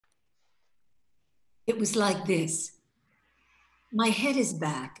It was like this. My head is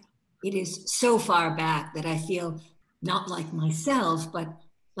back. It is so far back that I feel not like myself, but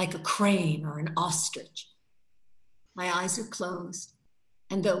like a crane or an ostrich. My eyes are closed.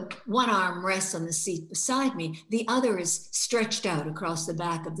 And though one arm rests on the seat beside me, the other is stretched out across the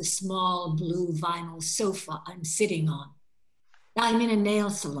back of the small blue vinyl sofa I'm sitting on. I'm in a nail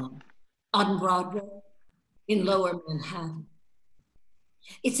salon on Broadway in Lower Manhattan.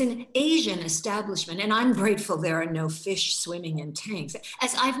 It's an Asian establishment, and I'm grateful there are no fish swimming in tanks,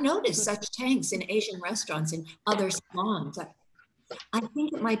 as I've noticed such tanks in Asian restaurants in other salons. I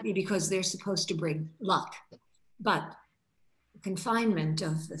think it might be because they're supposed to bring luck, but the confinement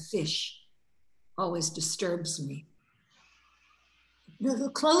of the fish always disturbs me.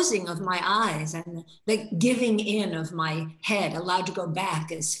 The closing of my eyes and the giving in of my head, allowed to go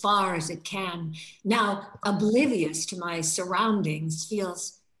back as far as it can, now oblivious to my surroundings,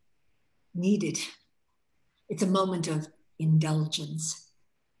 feels needed. It's a moment of indulgence.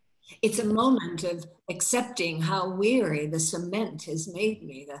 It's a moment of accepting how weary the cement has made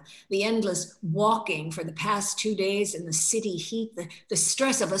me, the endless walking for the past 2 days in the city heat, the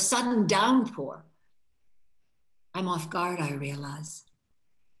stress of a sudden downpour. I'm off guard, I realize,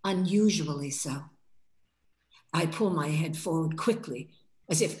 unusually so. I pull my head forward quickly,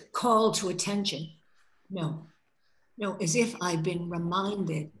 as if called to attention. No, as if I've been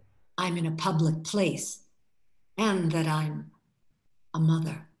reminded I'm in a public place and that I'm a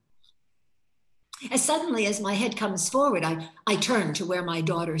mother. As suddenly as my head comes forward, I turn to where my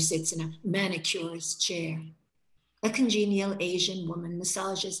daughter sits in a manicurist's chair. A congenial Asian woman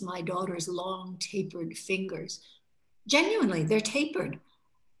massages my daughter's long, tapered fingers. Genuinely, they're tapered.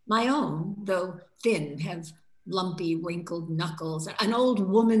 My own, though thin, have lumpy, wrinkled knuckles, an old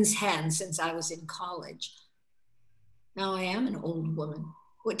woman's hand since I was in college. Now I am an old woman,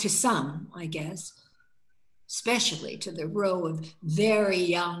 well, to some, I guess, especially to the row of very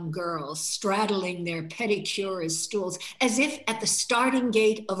young girls straddling their pedicure as stools, as if at the starting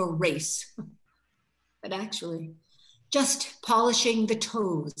gate of a race, but actually just polishing the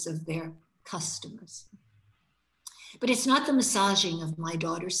toes of their customers. But it's not the massaging of my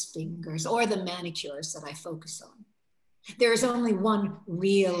daughter's fingers or the manicures that I focus on. There is only one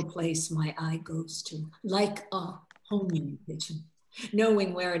real place my eye goes to, like a homing pigeon,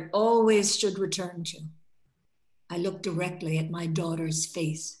 knowing where it always should return to. I look directly at my daughter's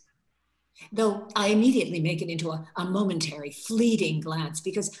face, though I immediately make it into a momentary, fleeting glance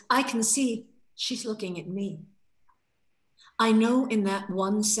because I can see she's looking at me. I know in that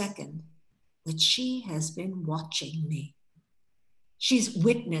 1 second that she has been watching me. She's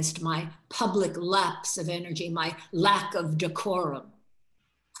witnessed my public lapse of energy, my lack of decorum.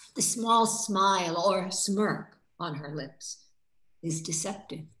 The small smile or smirk on her lips is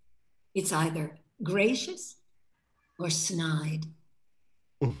deceptive. It's either gracious or snide.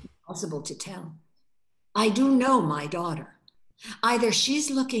 Impossible to tell. I do know my daughter. Either she's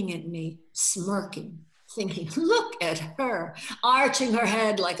looking at me, smirking, thinking, look at her, arching her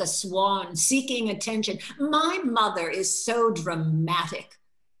head like a swan, seeking attention. My mother is so dramatic.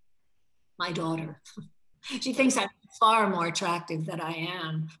 My daughter, she thinks I'm far more attractive than I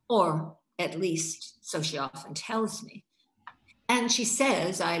am, or at least so she often tells me. And she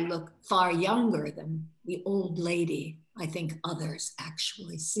says I look far younger than the old lady I think others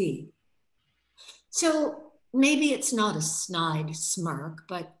actually see. So maybe it's not a snide smirk,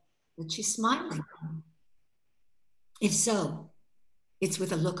 but that she's smiling. If so, it's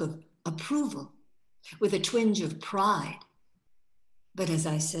with a look of approval, with a twinge of pride. But as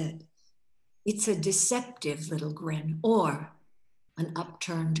I said, it's a deceptive little grin or an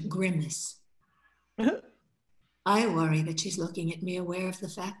upturned grimace. I worry that she's looking at me aware of the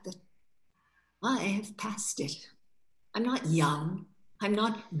fact that I have passed it. I'm not young. I'm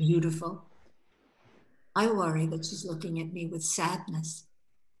not beautiful. I worry that she's looking at me with sadness.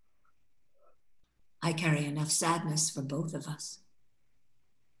 I carry enough sadness for both of us.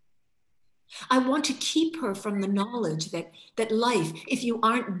 I want to keep her from the knowledge that life, if you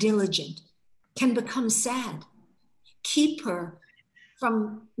aren't diligent, can become sad. Keep her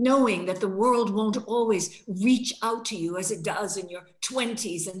from knowing that the world won't always reach out to you as it does in your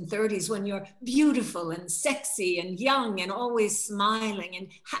 20s and 30s when you're beautiful and sexy and young and always smiling and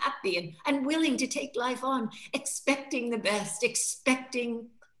happy and willing to take life on, expecting the best, expecting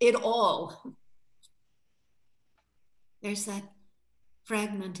it all. There's that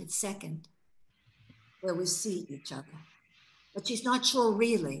fragmented second where we see each other. But she's not sure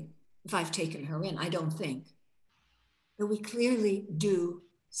really if I've taken her in, I don't think. But we clearly do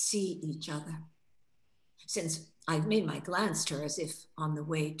see each other. Since I made my glance to her as if on the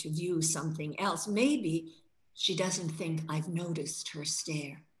way to view something else. Maybe she doesn't think I've noticed her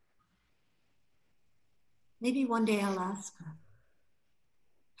stare. Maybe one day I'll ask her,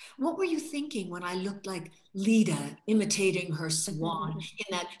 what were you thinking when I looked like Leda imitating her swan in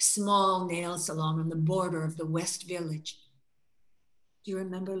that small nail salon on the border of the West Village? Do you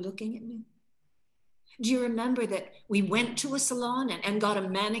remember looking at me? Do you remember that we went to a salon and got a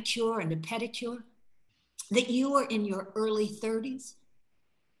manicure and a pedicure? That you were in your early 30s?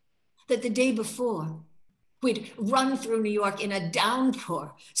 That the day before, we'd run through New York in a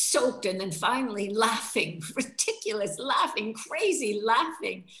downpour, soaked, and then finally laughing, ridiculous laughing, crazy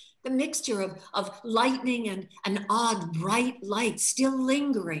laughing. The mixture of lightning and an odd bright light still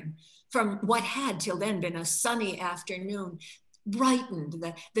lingering from what had till then been a sunny afternoon brightened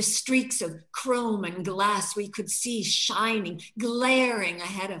the streaks of chrome and glass we could see shining, glaring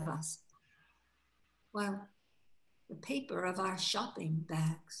ahead of us. While the paper of our shopping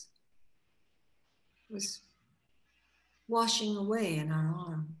bags was washing away in our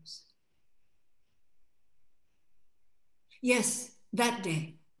arms. Yes, that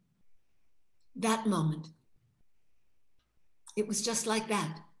day, that moment, it was just like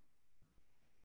that.